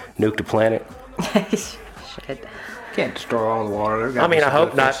we nuke the planet. Shit. Can't destroy all the water. There gotta I mean, be I some hope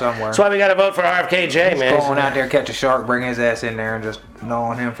good not. fish somewhere. That's why we gotta vote for RFKJ, man. Going out there, catch a shark, bring his ass in there, and just gnaw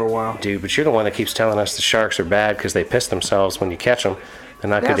on him for a while. Dude, but you're the one that keeps telling us the sharks are bad because they piss themselves when you catch them. They're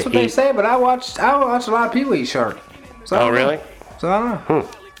not good That's to what they eat. say, but I watch a lot of people eat shark. So I Oh, don't know. really? So I don't know.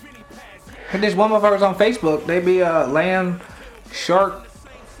 And there's one motherfuckers on Facebook. They be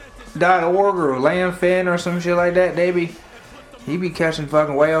landshark.org or landfin or some shit like that. He be catching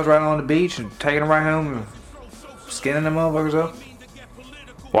fucking whales right on the beach and taking them right home and skinning them motherfuckers up.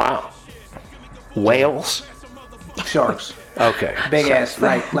 Wow. Whales? Sharks. Okay. Big ass,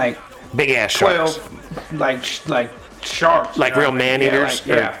 like Big ass sharks. 12, like sharks. Like you know real what I mean? man eaters.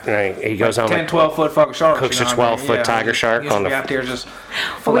 Yeah. Right, he goes like home 10, 12 foot fucking sharks. cooks you know a what I mean? 12-foot tiger shark used on to be the- out there just.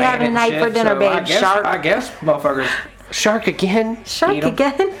 What we having filleting tonight and for shit, dinner, so babe? Shark? I guess motherfuckers. Shark again? Shark Eat 'em.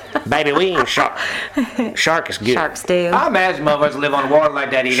 again? Baby, we ain't shark. Shark is good. Shark stew. I imagine motherfuckers live on the water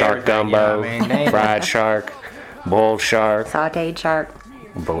like that. Eat Shark everything, you know gumbo, what I mean? They ain't- fried shark, boiled shark. Sauteed shark.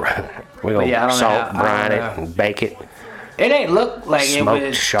 We're going yeah, I to don't salt, know. I brine don't it, know. and bake it. It ain't look like Smoked it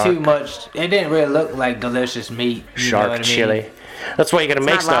was shark. too much. It didn't really look like delicious meat. You know Shark what I mean? chili. That's why you gotta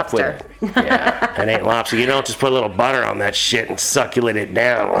make not stuff with lobster. it. Yeah, it ain't lobster. You don't just put a little butter on that shit and succulate it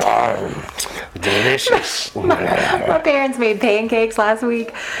down. Delicious. My parents made pancakes last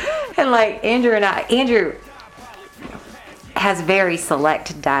week, and like Andrew has very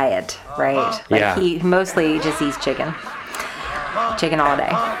select diet, right? Like Yeah. he mostly just eats chicken all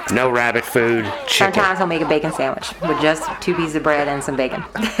day. No rabbit food. Chicken. Sometimes he'll make a bacon sandwich with just 2 pieces of bread and some bacon.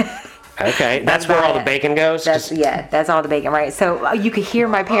 Okay, that's where all the bacon goes. That's all the bacon, right? So you could hear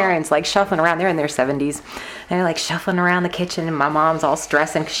my parents like shuffling around. They're in their 70s. And they're like shuffling around the kitchen, and my mom's all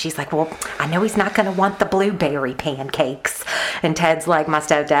stressing because she's like, well, I know he's not gonna want the blueberry pancakes. And Ted's like, my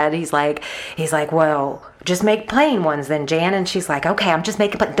stepdad, he's like, well, just make plain ones then, Jan. And she's like, okay, I'm just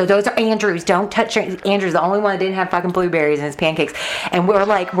making plain. Those are Andrew's. Don't touch Andrew's. The only one that didn't have fucking blueberries in his pancakes. And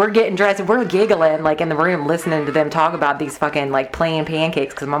we're getting dressed and we're giggling like in the room listening to them talk about these fucking like plain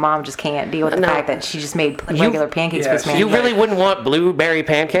pancakes because my mom just can't deal with the fact that she just made regular pancakes for this man. You really wouldn't want blueberry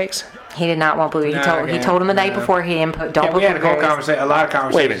pancakes? He did not want blueberry. He told him the night before he didn't put. Don't Yeah, put we had a whole blueberries. conversation, a lot of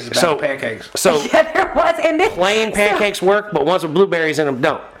conversations about so pancakes. So Yeah, there was. And then, plain pancakes work, but ones with blueberries in them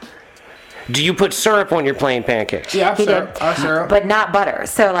don't. Do you put syrup on your plain pancakes? Yeah, He did, I syrup. but not butter.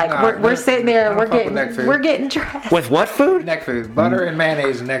 So like Nah, we're sitting there, I we're don't fuck with neck food. getting dressed. With what food? Neck food, butter and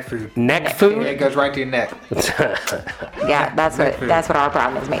mayonnaise and neck food. Neck Yeah, food? it goes right to your neck. Yeah, that's what our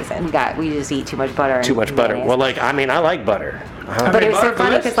problem is, Mason. We just eat too much butter. And Too much butter. mayonnaise. Well, like, I mean, I like butter. But it was so butter funny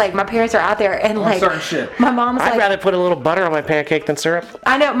delicious. because like my parents are out there and like certain shit. my mom's I'd like, rather put a little butter on my pancake than syrup.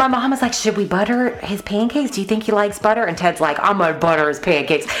 I know my mom was like, should we butter his pancakes? Do you think he likes butter? And Ted's like, I'm gonna butter his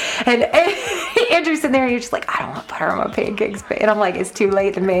pancakes. And Andrew's sitting there and you're just like, I don't want butter on my pancakes. And I'm like, it's too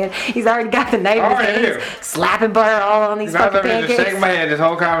late. The man, he's already got the knife in his Already hands, do. slapping butter all on these I was fucking over there just pancakes. shaking my head. This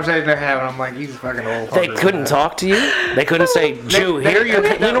whole conversation they're having, I'm like, he's fucking old. They fucker. couldn't talk to you. They couldn't say, Jew, here you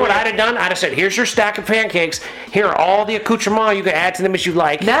know what I'd have done? I'd have said, here's your stack of pancakes. Here are all the accoutrements you can add to them as you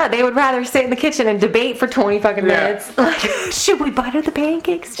like. No, they would rather sit in the kitchen and debate for 20 fucking Yeah. minutes. Like, should we butter the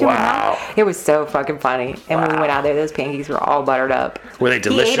pancakes? Should we Wow. not? It was so fucking funny. And when we went out there, those pancakes were all buttered up. Were they He ate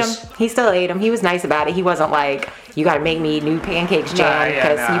delicious? them. He still ate them. He was nice about it. He wasn't like, you got to make me new pancakes, Jan, yeah,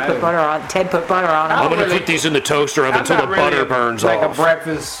 because nah, you put I- butter on. Ted put butter on I'm them. gonna really- put these in the toaster oven I'm until not the really butter burns like off. a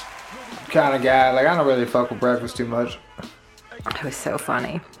breakfast kind of guy. Like I don't really fuck with breakfast too much, It was so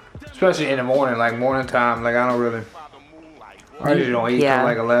funny. especially in the morning, like morning time. Like I don't really. I usually don't eat Yeah. till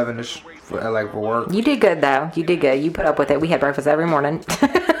like 11. Just for work. You did good, though. You did good. You put up with it. We had breakfast every morning.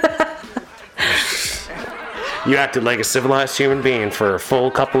 You acted like a civilized human being for a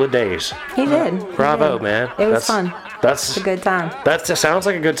full couple of days. He did. He Bravo, did. man. It was fun. That's It's a good time. That sounds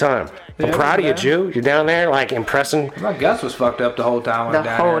like a good time. I'm Yeah, proud of you, yeah. Jew. You're down there, like, impressing. My guts was fucked up the whole time. I was The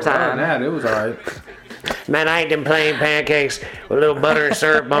down whole there. Other time. than that, it was alright. Man, I ate them plain pancakes with a little butter and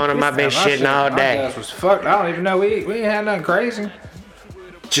syrup on them. I've been shitting all My day. guts was fucked. I don't even know. We ain't had nothing crazy.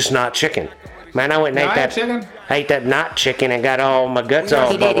 Just not chicken. Man, I went and No, ate I ate that. chicken. I ate that not chicken and got all my guts all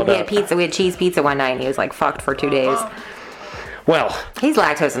He did. bubbled We had up. pizza. We had cheese pizza one night, and he was like fucked for 2 days. Well, He's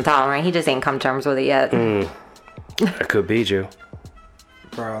lactose intolerant. He just ain't come to terms with it yet. it could be Jew.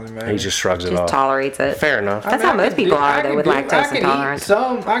 Probably, man. He just shrugs it Just off. tolerates it. Fair enough. That's how most people are, though, with lactose intolerance.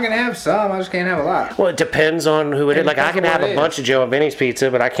 I can have some. I just can't have a lot. Well, it depends on who it is. Like, I can depends on have what a it bunch of Joe and Benny's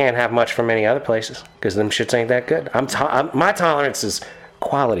pizza, but I can't have much from any other places because them shits ain't that good. My tolerance is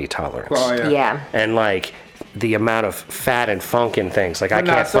quality tolerance. Well, yeah. Yeah. And, like, the amount of fat and funk in things. Like, I But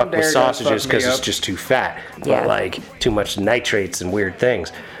nah, can't some fuck with dairy does sausages fuck me because it's up. just too fat. Yeah. But, like, too much nitrates and weird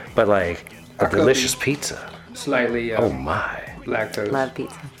things. But, like, a could delicious be- pizza. Slightly Oh, my. lactose. Love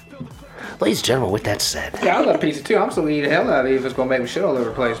pizza. Ladies and gentlemen, with that said, Yeah, I love pizza too. I'm still eating the hell out of it if it's gonna make me shit all over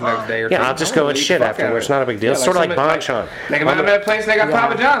the place next day or two. yeah, I'll just go and shit afterwards. Not a big deal. It's sort of like Bonchon. Like if I'm at a place they got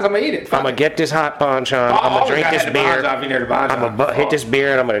Papa John's, I'm gonna eat it. I'm gonna get this hot Bonchon. I'm gonna drink this beer. I'm gonna hit this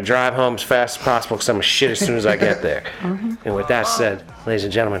beer and I'm gonna drive home as fast as possible because I'm gonna shit as soon as I get there. And with that said, ladies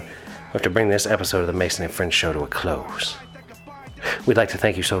and gentlemen, we have to bring this episode of the Mason and Friends show to a close. We'd like to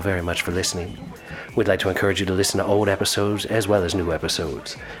thank you so very much for listening. We'd like to encourage you to listen to old episodes as well as new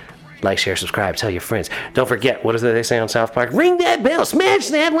episodes. Like, share, subscribe, tell your friends. Don't forget, what is it they say on South Park? Ring that bell, smash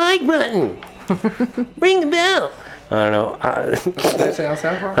that like button. Ring the bell. I don't know. They say on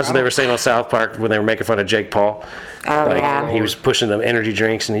South Park? That's what they were saying on South Park when they were making fun of Jake Paul. Oh, Like, yeah. he was pushing them energy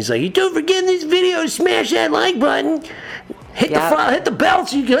drinks, and he's like, "You don't forget in this video to smash that like button, hit the bell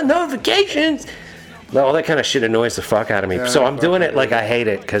so you get notifications." All that kind of shit annoys the fuck out of me. Yeah, So I'm doing it like I hate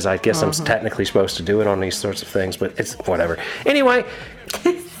it because I guess I'm technically supposed to do it on these sorts of things, but it's whatever. Anyway,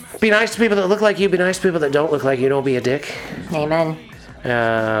 be nice to people that look like you. Be nice to people that don't look like you. Don't be a dick. Amen.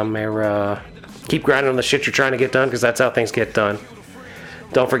 Keep grinding on the shit you're trying to get done because that's how things get done.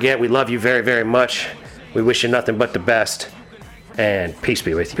 Don't forget, we love you very, very much. We wish you nothing but the best. And peace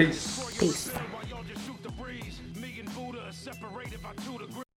be with you. Peace. Peace.